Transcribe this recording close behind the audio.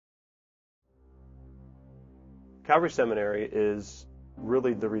Calvary Seminary is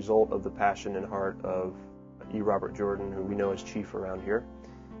really the result of the passion and heart of E. Robert Jordan, who we know as Chief around here,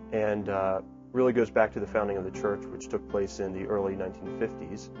 and really goes back to the founding of the church, which took place in the early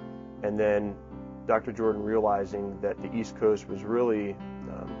 1950s. And then Dr. Jordan, realizing that the East Coast was really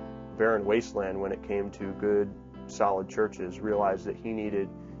barren wasteland when it came to good, solid churches, realized that he needed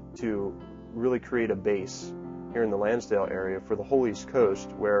to really create a base here in the Lansdale area for the whole East Coast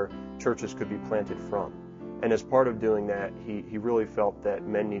where churches could be planted from. And as part of doing that, he really felt that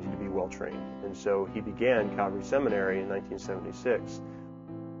men needed to be well trained. And so he began Calvary Seminary in 1976.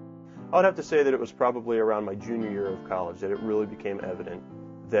 I would have to say that it was probably around my junior year of college that it really became evident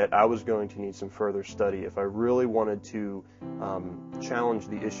that I was going to need some further study if I really wanted to challenge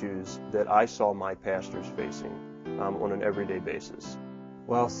the issues that I saw my pastors facing on an everyday basis.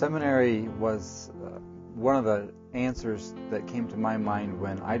 Well, seminary was one of the answers that came to my mind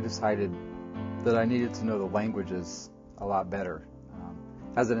when I decided that I needed to know the languages a lot better.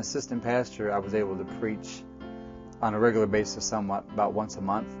 As an assistant pastor, I was able to preach on a regular basis somewhat, about once a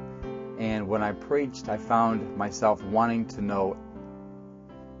month. And when I preached, I found myself wanting to know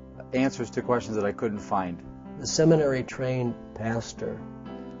answers to questions that I couldn't find. The seminary-trained pastor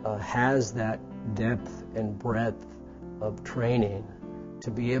has that depth and breadth of training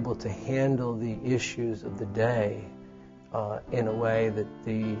to be able to handle the issues of the day in a way that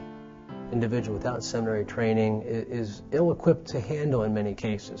the individual without seminary training is ill-equipped to handle in many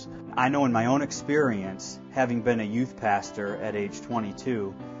cases. I know in my own experience, having been a youth pastor at age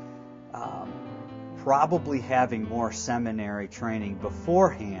 22, probably having more seminary training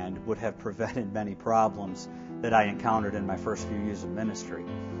beforehand would have prevented many problems that I encountered in my first few years of ministry.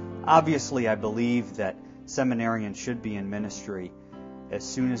 Obviously, I believe that seminarians should be in ministry as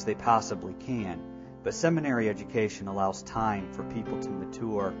soon as they possibly can, but seminary education allows time for people to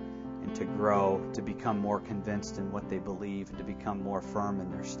mature and to grow, to become more convinced in what they believe, and to become more firm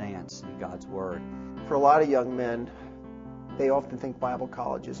in their stance in God's Word. For a lot of young men, they often think Bible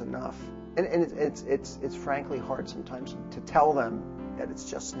college is enough. And it's frankly hard sometimes to tell them that it's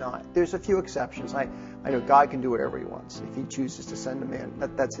just not. There's a few exceptions. I know God can do whatever He wants. If He chooses to send a man,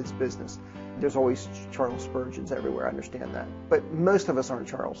 that's His business. There's always Charles Spurgeons everywhere, I understand that. But most of us aren't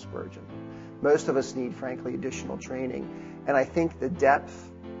Charles Spurgeon. Most of us need, frankly, additional training. And I think the depth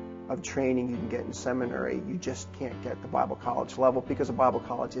of training you can get in seminary, you just can't get at the Bible college level because a Bible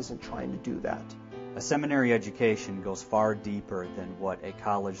college isn't trying to do that. A seminary education goes far deeper than what a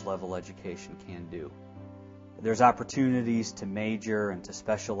college-level education can do. There's opportunities to major and to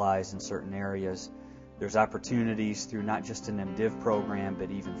specialize in certain areas. There's opportunities through not just an MDiv program, but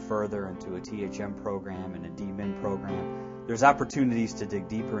even further into a THM program and a DMin program. There's opportunities to dig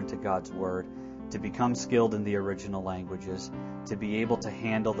deeper into God's Word, to become skilled in the original languages, to be able to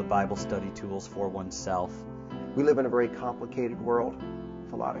handle the Bible study tools for oneself. We live in a very complicated world.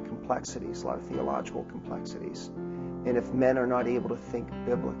 A lot of complexities, a lot of theological complexities. And if men are not able to think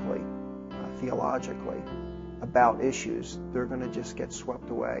biblically, theologically, about issues, they're going to just get swept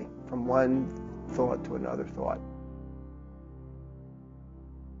away from one thought to another thought.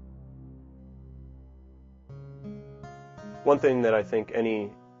 One thing that I think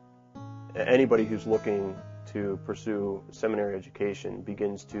anybody who's looking to pursue seminary education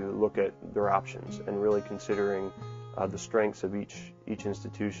begins to look at their options and really considering the strengths of each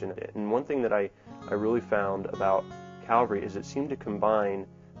institution. And one thing that I really found about Calvary is it seemed to combine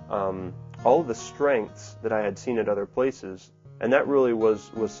all of the strengths that I had seen at other places, and that really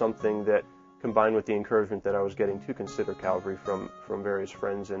was something that, combined with the encouragement that I was getting to consider Calvary from various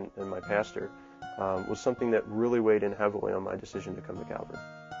friends and my pastor, was something that really weighed in heavily on my decision to come to Calvary.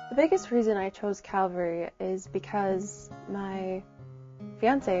 The biggest reason I chose Calvary is because my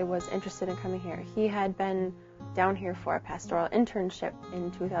fiance was interested in coming here. He had been down here for a pastoral internship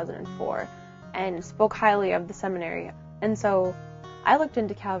in 2004 and spoke highly of the seminary. And so I looked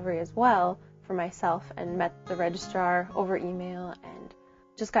into Calvary as well for myself and met the registrar over email and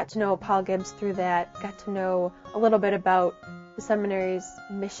just got to know Paul Gibbs through that, got to know a little bit about the seminary's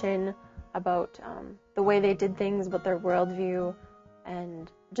mission, about the way they did things, about their worldview,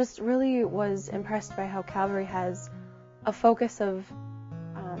 and just really was impressed by how Calvary has a focus of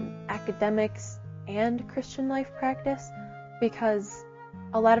academics and Christian life practice, because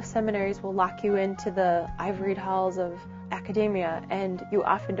a lot of seminaries will lock you into the ivory halls of academia and you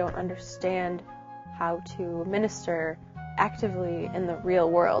often don't understand how to minister actively in the real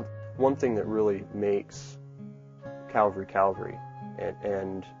world. One thing that really makes Calvary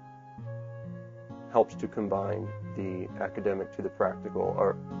and helps to combine the academic to the practical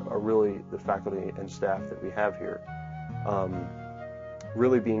are really the faculty and staff that we have here.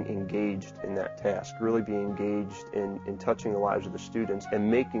 really being engaged in that task, really being engaged in touching the lives of the students and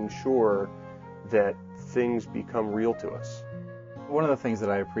making sure that things become real to us. One of the things that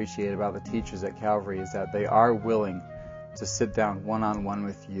I appreciate about the teachers at Calvary is that they are willing to sit down one-on-one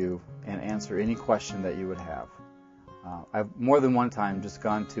with you and answer any question that you would have. I've more than one time just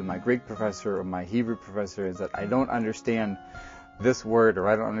gone to my Greek professor or my Hebrew professor and said, I don't understand this word or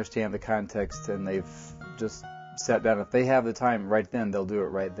I don't understand the context, and they've just sat down. If they have the time right then, they'll do it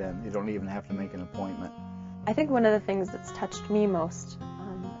right then. You don't even have to make an appointment. I think one of the things that's touched me most,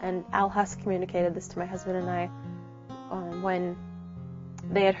 and Al Huss communicated this to my husband and I when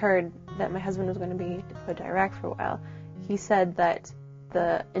they had heard that my husband was going to be deployed to Iraq for a while, he said that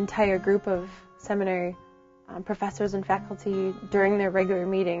the entire group of seminary professors and faculty during their regular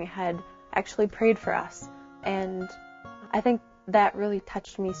meeting had actually prayed for us. And I think that really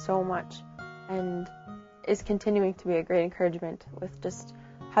touched me so much and is continuing to be a great encouragement with just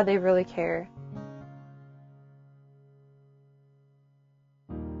how they really care.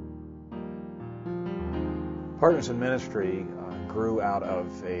 Partners in Ministry grew out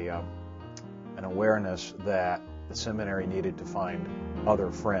of an awareness that the seminary needed to find other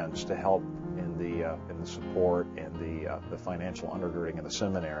friends to help in the support and the financial undergirding of the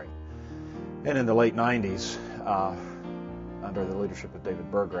seminary. And in the late 90s, under the leadership of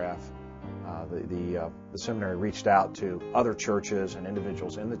David Burgraff, the seminary reached out to other churches and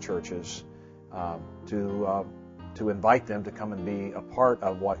individuals in the churches to invite them to come and be a part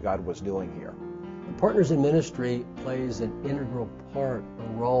of what God was doing here. Partners in Ministry plays an integral part, a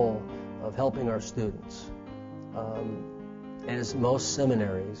role of helping our students. As most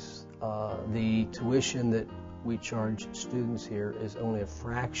seminaries, the tuition that we charge students here is only a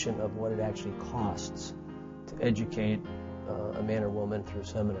fraction of what it actually costs to educate a man or woman through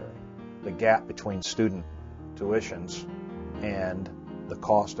seminary. The gap between student tuitions and the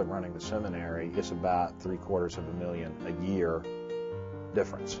cost of running the seminary is about $750,000 a year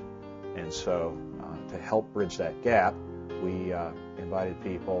difference. And so to help bridge that gap, we invited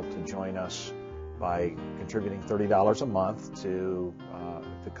people to join us by contributing $30 a month to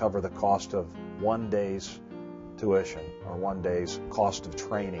cover the cost of one day's tuition or one day's cost of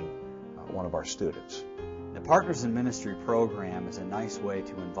training one of our students. The Partners in Ministry program is a nice way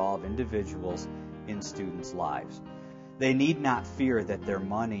to involve individuals in students' lives. They need not fear that their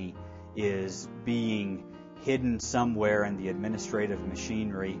money is being hidden somewhere in the administrative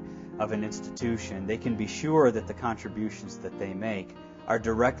machinery of an institution. They can be sure that the contributions that they make are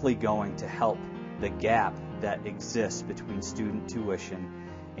directly going to help the gap that exists between student tuition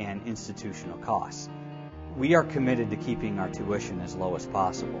and institutional costs. We are committed to keeping our tuition as low as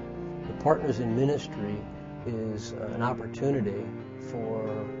possible. The Partners in Ministry is an opportunity for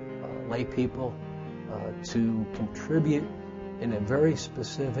lay people to contribute in a very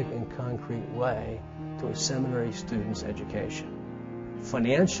specific and concrete way to a seminary student's education,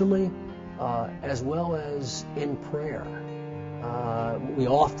 financially as well as in prayer. We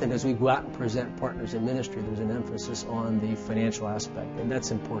often, as we go out and present Partners in Ministry, there's an emphasis on the financial aspect, and that's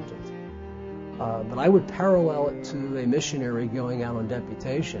important. But I would parallel it to a missionary going out on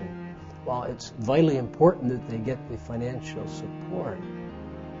deputation. While it's vitally important that they get the financial support,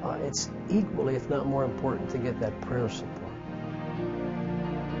 it's equally, if not more important, to get that prayer support.